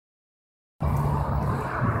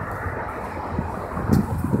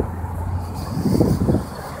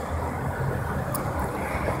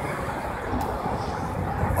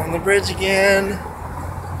bridge again.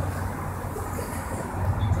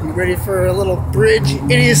 You ready for a little bridge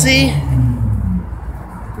idiocy?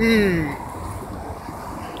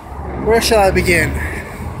 Where shall I begin?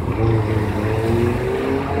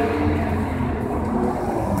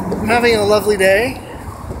 I'm having a lovely day.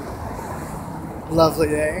 Lovely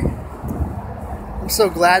day. I'm so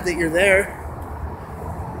glad that you're there.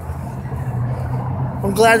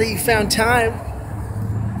 I'm glad that you found time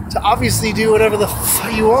to obviously do whatever the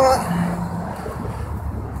fuck you want.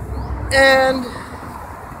 And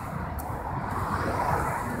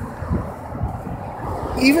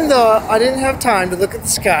even though I didn't have time to look at the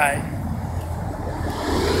sky,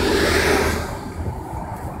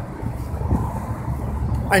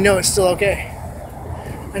 I know it's still okay.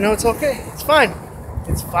 I know it's okay. It's fine.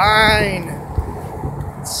 It's fine.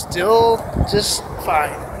 It's still just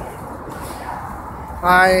fine.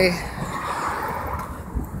 I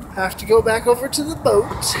have to go back over to the boat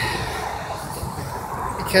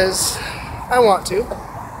because I want to.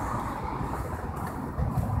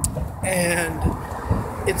 And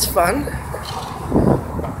it's fun.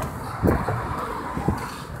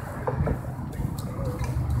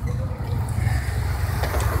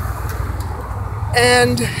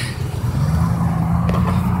 And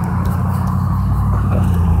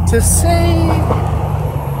to say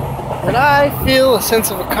that I feel a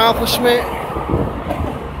sense of accomplishment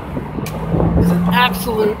is an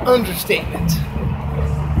absolute understatement.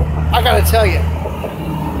 I gotta tell you.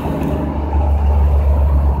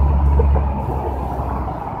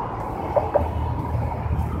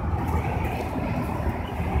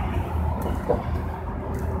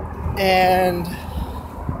 And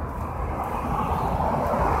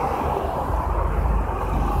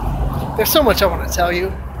there's so much I want to tell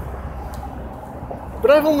you,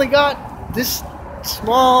 but I've only got this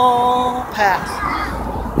small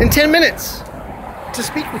pass in 10 minutes to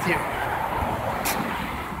speak with you.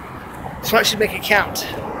 So I should make it count,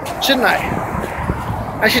 shouldn't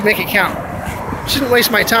I? I should make it count. I shouldn't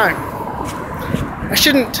waste my time. I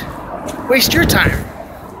shouldn't waste your time,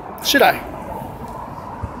 should I?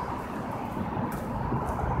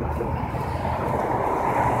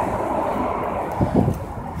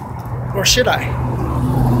 Or should I?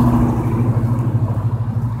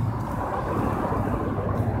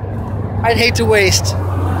 I'd hate to waste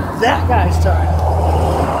that guy's time.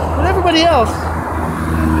 But everybody else,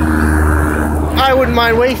 I wouldn't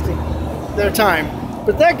mind wasting their time.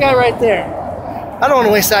 But that guy right there, I don't want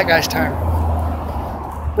to waste that guy's time.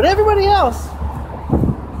 But everybody else,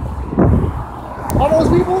 all those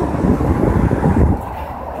people,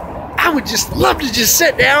 I would just love to just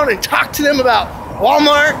sit down and talk to them about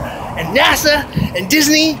Walmart and NASA and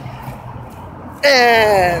Disney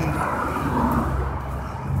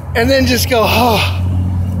and then just go, oh,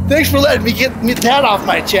 thanks for letting me get that off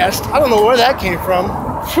my chest. I don't know where that came from.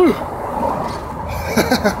 Whew.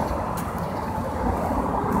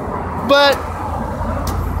 But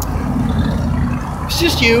it's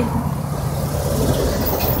just you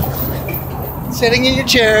sitting in your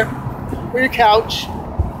chair or your couch,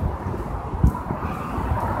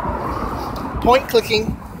 point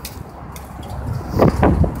clicking.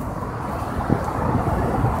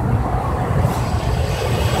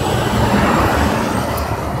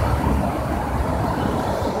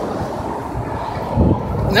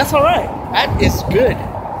 And that's all right. That is good.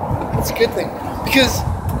 It's a good thing. Because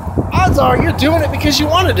odds are you're doing it because you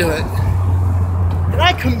want to do it. And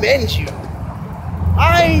I commend you.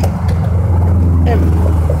 I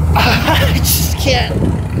just can't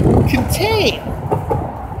contain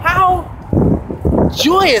how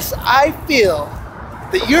joyous I feel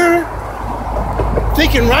that you're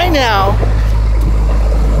thinking right now,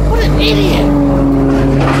 what an idiot.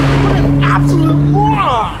 What an absolute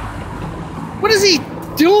moron. What is he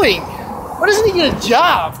doing? Why doesn't he get a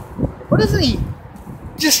job? Why doesn't he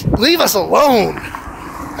just leave us alone?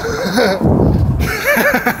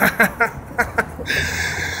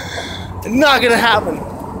 Not gonna happen.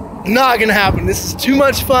 Not gonna happen. This is too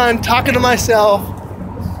much fun talking to myself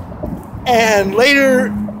and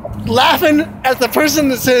later laughing at the person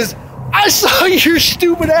that says, I saw your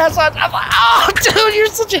stupid ass on. I'm like, oh dude, you're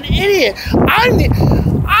such an idiot. I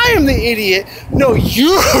am the idiot. No,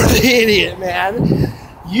 you're the idiot, man.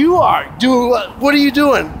 You are doing what are you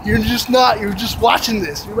doing? You're just watching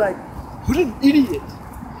this. You're like, what an idiot.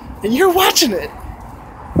 And you're watching it.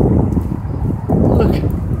 Look at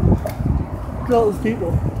all those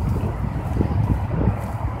people.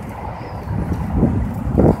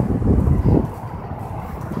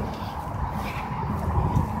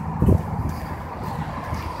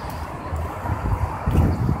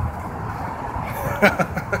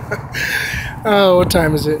 Oh, what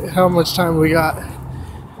time is it? How much time we got?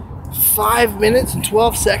 5 minutes and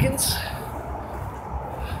 12 seconds.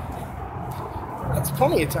 That's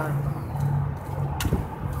plenty of time.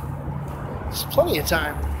 It's plenty of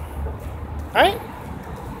time. Right?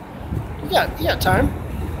 You got time.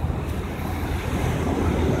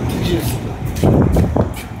 To just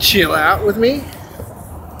chill out with me.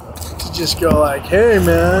 To just go like, hey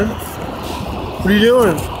man, what are you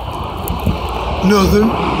doing? Nothing.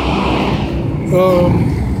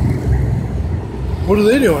 What are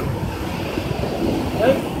they doing?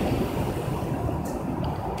 Right?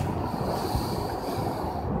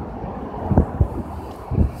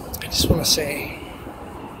 I just want to say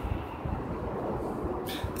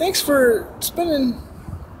thanks for spending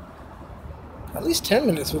at least 10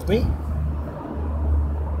 minutes with me.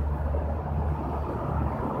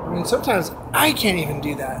 I mean, sometimes I can't even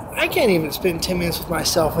do that. I can't even spend 10 minutes with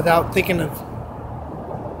myself without thinking of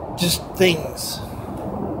just things.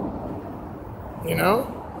 You know?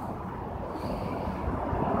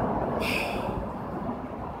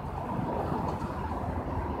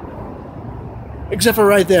 Except for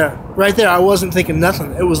right there. Right there, I wasn't thinking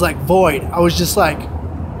nothing. It was like void. I was just like,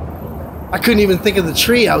 I couldn't even think of the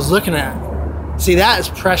tree I was looking at. See, that is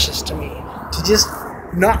precious to me. To just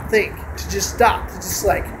not think. To just stop. To just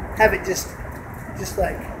like, have it just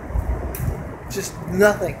like, just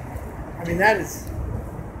nothing. I mean, that was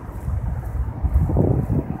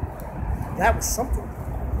something.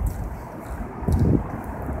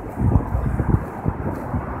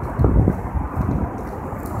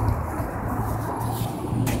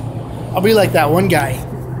 I'll be like that one guy.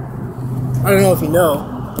 I don't know if you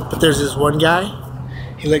know, but there's this one guy.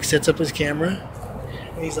 He like sets up his camera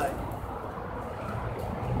and he's like,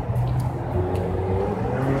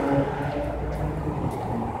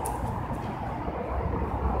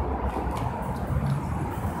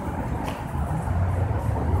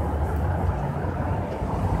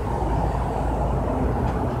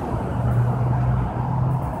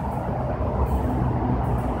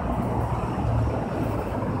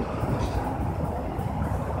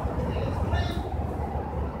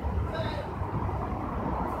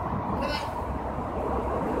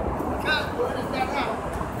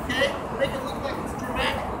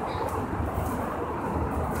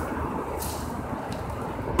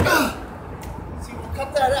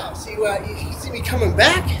 you see me coming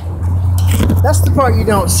back? That's the part you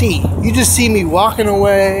don't see. You just see me walking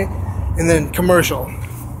away and then commercial.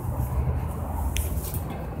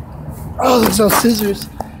 Oh, there's no scissors.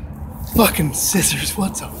 Fucking scissors,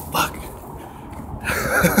 what the fuck?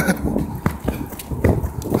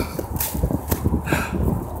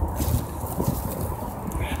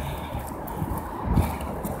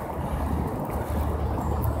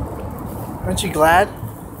 Aren't you glad?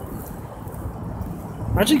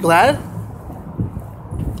 Aren't you glad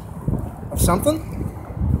of something?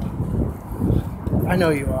 I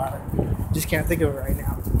know you are. Just can't think of it right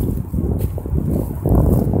now.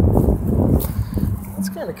 That's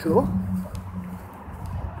kind of cool.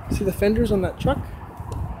 See the fenders on that truck?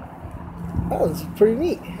 That one's pretty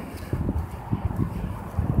neat.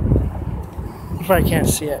 You probably can't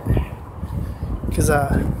see it because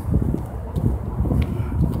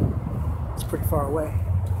it's pretty far away.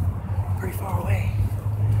 Pretty far away.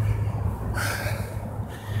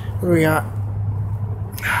 What do we got?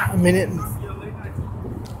 A minute and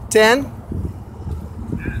 10?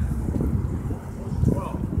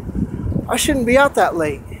 I shouldn't be out that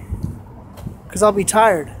late because I'll be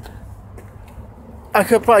tired. I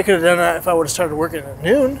probably could have done that if I would have started working at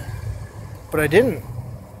noon, but I didn't.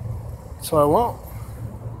 So I won't.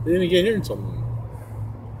 You didn't get here until noon.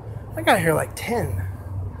 I got here like 10.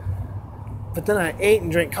 But then I ate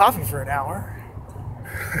and drank coffee for an hour.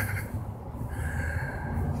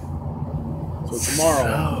 So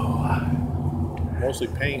tomorrow, mostly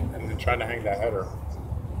paint and then trying to hang that header.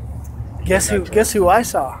 Guess who I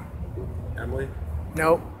saw? Emily?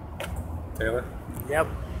 Nope. Taylor? Yep.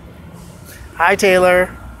 Hi,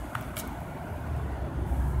 Taylor.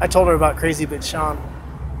 I told her about Crazy Bitch Sean.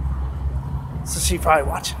 So she's probably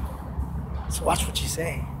watching. So watch what you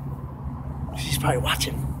say. She's probably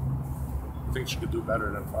watching. I think she could do better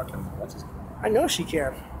than fucking... I know she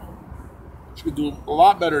can. She could do a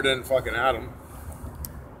lot better than fucking Adam.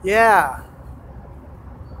 Yeah.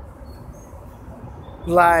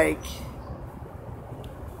 Like...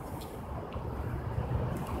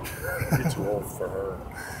 You're too old for her.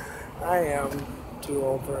 I am too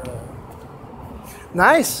old for her.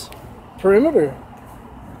 Nice. Perimeter.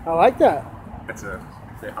 I like that.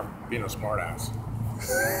 I'm being a smart ass.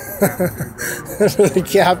 The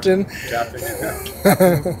captain. Captain.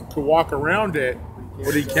 To walk around it,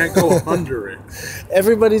 But he can't go under it.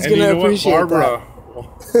 Everybody's And you gonna know what? appreciate Barbara will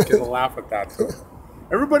get a laugh at that too.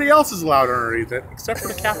 Everybody else is allowed underneath it, except for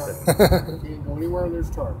the captain. Can't go anywhere there's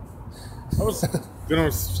tarp. I was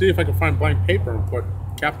gonna see if I could find blank paper and put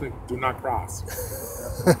Captain do not cross.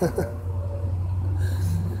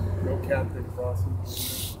 No captain crossing.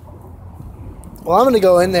 Well, I'm gonna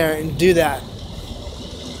go in there and do that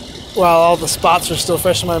while all the spots are still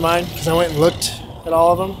fresh in my mind because I went and looked at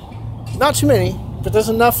all of them. Not too many, but there's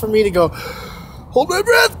enough for me to go hold my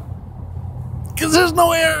breath because there's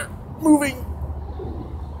no air moving.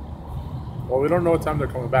 Well, we don't know what time they're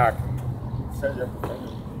coming back.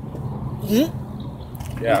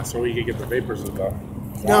 Yeah, so we can get the vapors of the.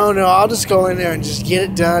 No, I'll just go in there and just get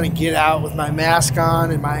it done and get out with my mask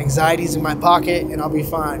on and my anxieties in my pocket, and I'll be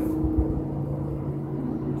fine.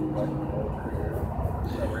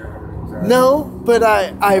 No, but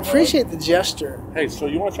I appreciate the gesture. Hey, so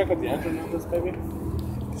you want to check out the engine on this baby?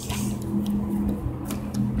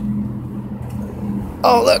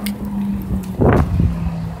 Oh, look.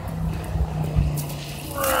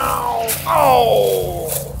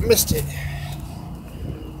 Oh, missed it.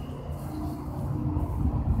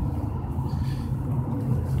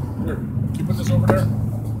 Here, can you put this over there?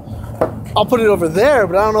 I'll put it over there,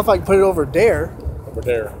 but I don't know if I can put it over there. Over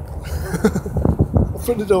there. I'll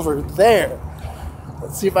put it over there.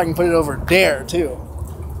 Let's see if I can put it over there, too.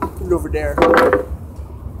 Put it over there.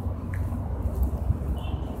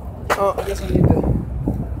 Oh, I guess I need to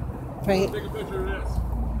paint. Take a picture of this.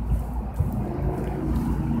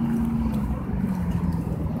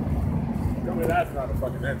 Tell me that's not a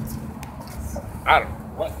fucking engine. I don't know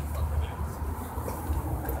what the fuck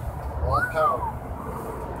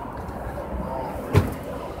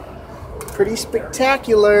it is. Pretty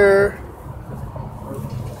spectacular.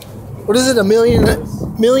 What is it, a million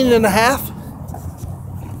and a half?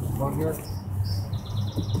 On here.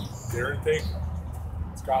 The air intake,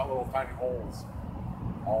 it's got little tiny holes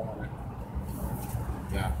all in it.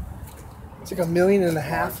 Yeah. It's like $1.5 million. No,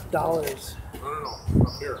 up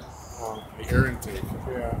here. The air intake.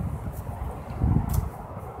 Yeah.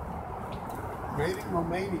 Made in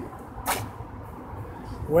Romania.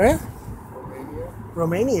 Where? Romania.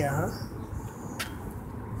 Romania, huh?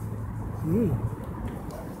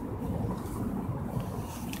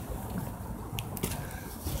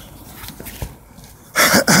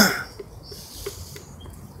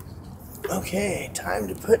 Okay, time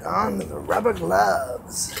to put on the rubber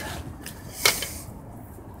gloves.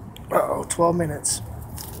 Uh-oh, 12 minutes.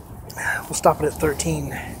 We'll stop it at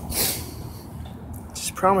 13.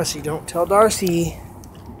 Just promise you, don't tell Darcy.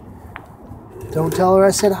 Don't tell her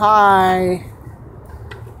I said hi.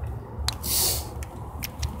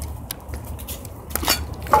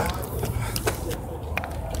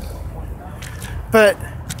 But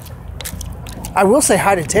I will say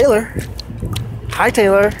hi to Taylor. Hi,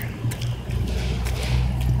 Taylor.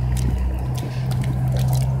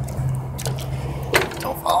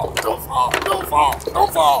 Don't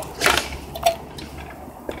fall.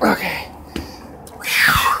 Okay.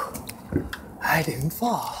 Whew. I didn't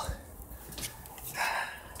fall.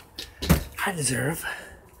 I deserve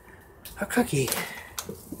a cookie.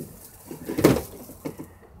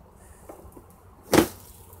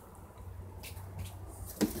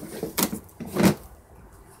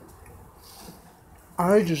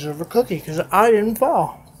 I deserve a cookie because I didn't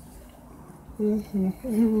fall.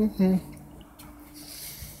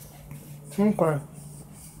 Okay.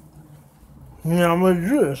 Now I'm gonna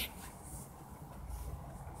do this.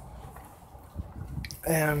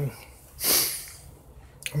 And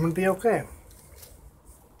I'm gonna be okay. I'm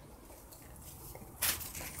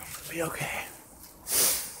gonna be okay.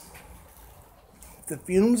 If the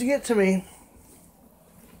fumes get to me,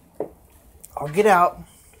 I'll get out.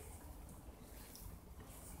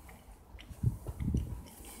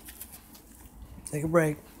 Take a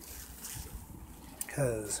break.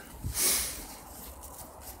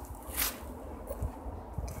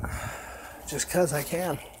 Just cause I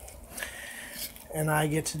can. And I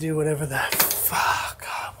get to do whatever the fuck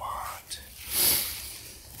I want.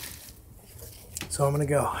 So I'm gonna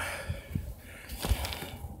go.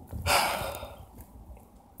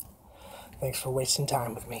 Thanks for wasting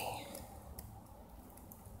time with me.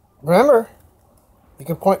 Remember, you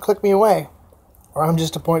can point click me away, or I'm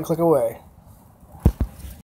just a point click away.